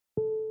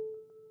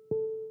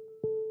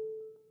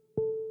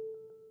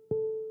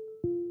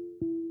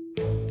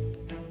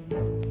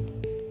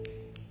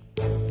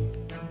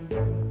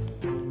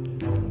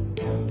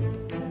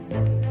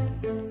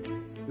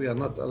we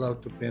are not allowed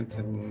to paint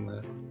in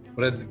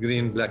red,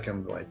 green, black,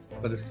 and white.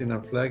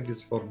 Palestinian flag is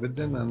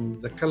forbidden,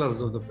 and the colors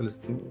of the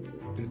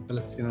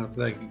Palestinian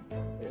flag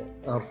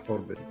are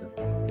forbidden.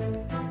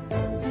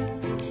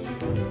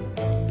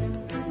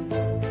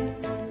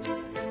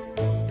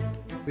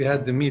 We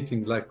had the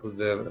meeting like with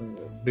the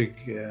big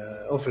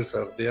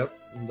officer there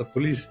in the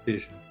police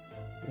station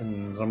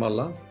in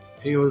Ramallah.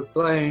 He was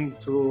trying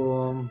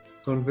to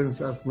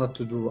convince us not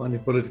to do any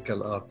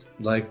political art,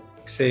 like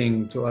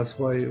saying to us,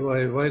 why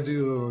do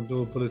you do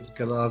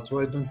political art?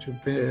 Why don't you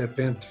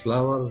paint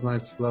flowers,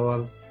 nice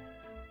flowers,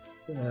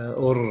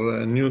 or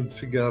a nude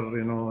figure?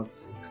 You know,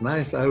 it's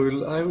nice. I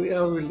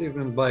will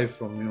even buy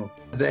from you.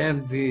 At the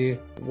end, he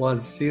was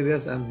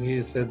serious and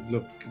he said,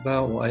 look,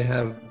 now I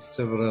have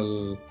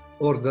several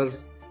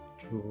orders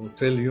to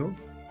tell you.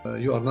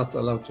 You are not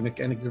allowed to make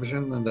any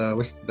exhibition in the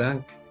West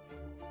Bank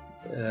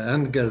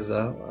and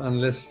Gaza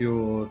unless you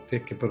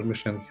take a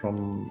permission from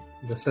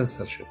the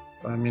censorship.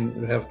 I mean,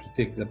 you have to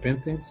take the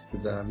paintings to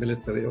the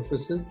military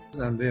offices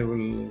and they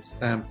will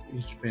stamp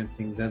each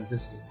painting that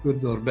this is good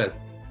or bad.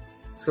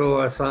 So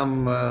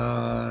some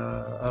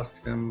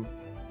asked him,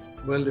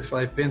 well, if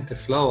I paint a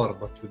flower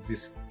but with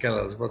these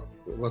colors,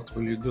 what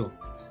will you do?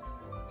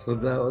 So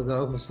the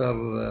officer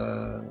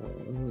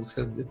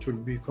said it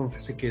will be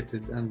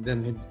confiscated, and then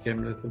he became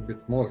a little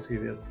bit more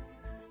serious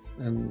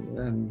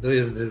and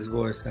raised his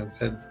voice and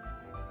said,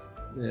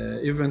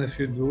 even if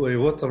you do a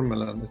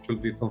watermelon, it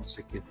will be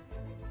confiscated.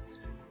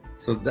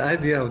 So the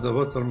idea of the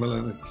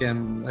watermelon, it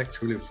came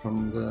actually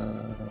from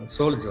the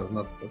soldier,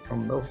 not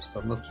from the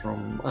officer, not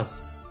from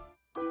us.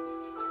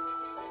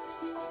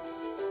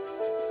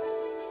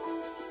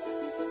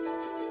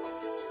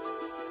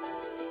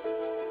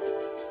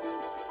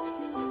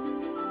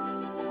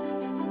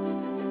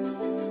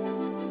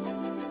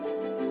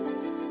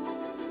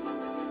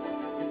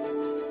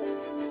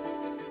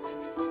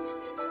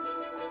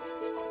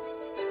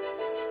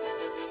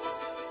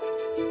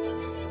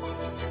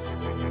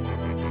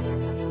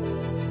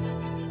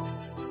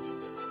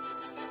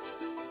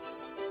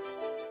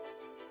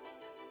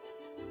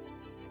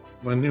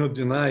 When you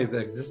deny the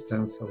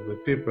existence of the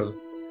people,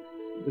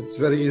 it's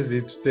very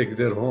easy to take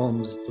their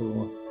homes,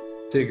 to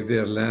take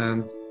their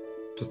land,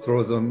 to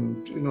throw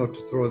them,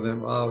 to throw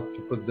them out,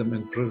 to put them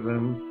in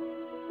prison.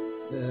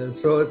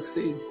 So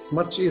it's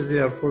much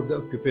easier for the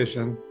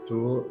occupation to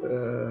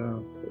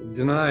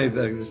deny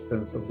the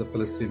existence of the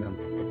Palestinian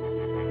people.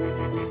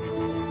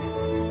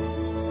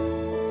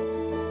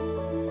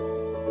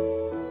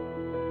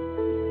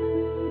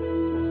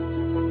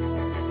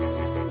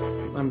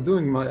 I'm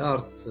doing my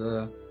art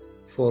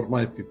for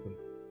my people.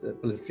 The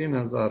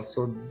Palestinians are,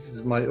 so this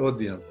is my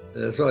audience.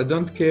 So I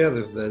don't care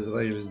if the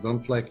Israelis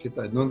don't like it.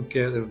 I don't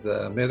care if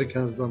the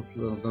Americans don't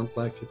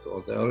like it,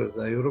 or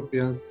the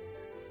Europeans,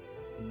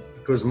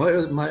 because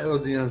my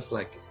audience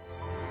like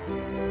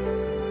it.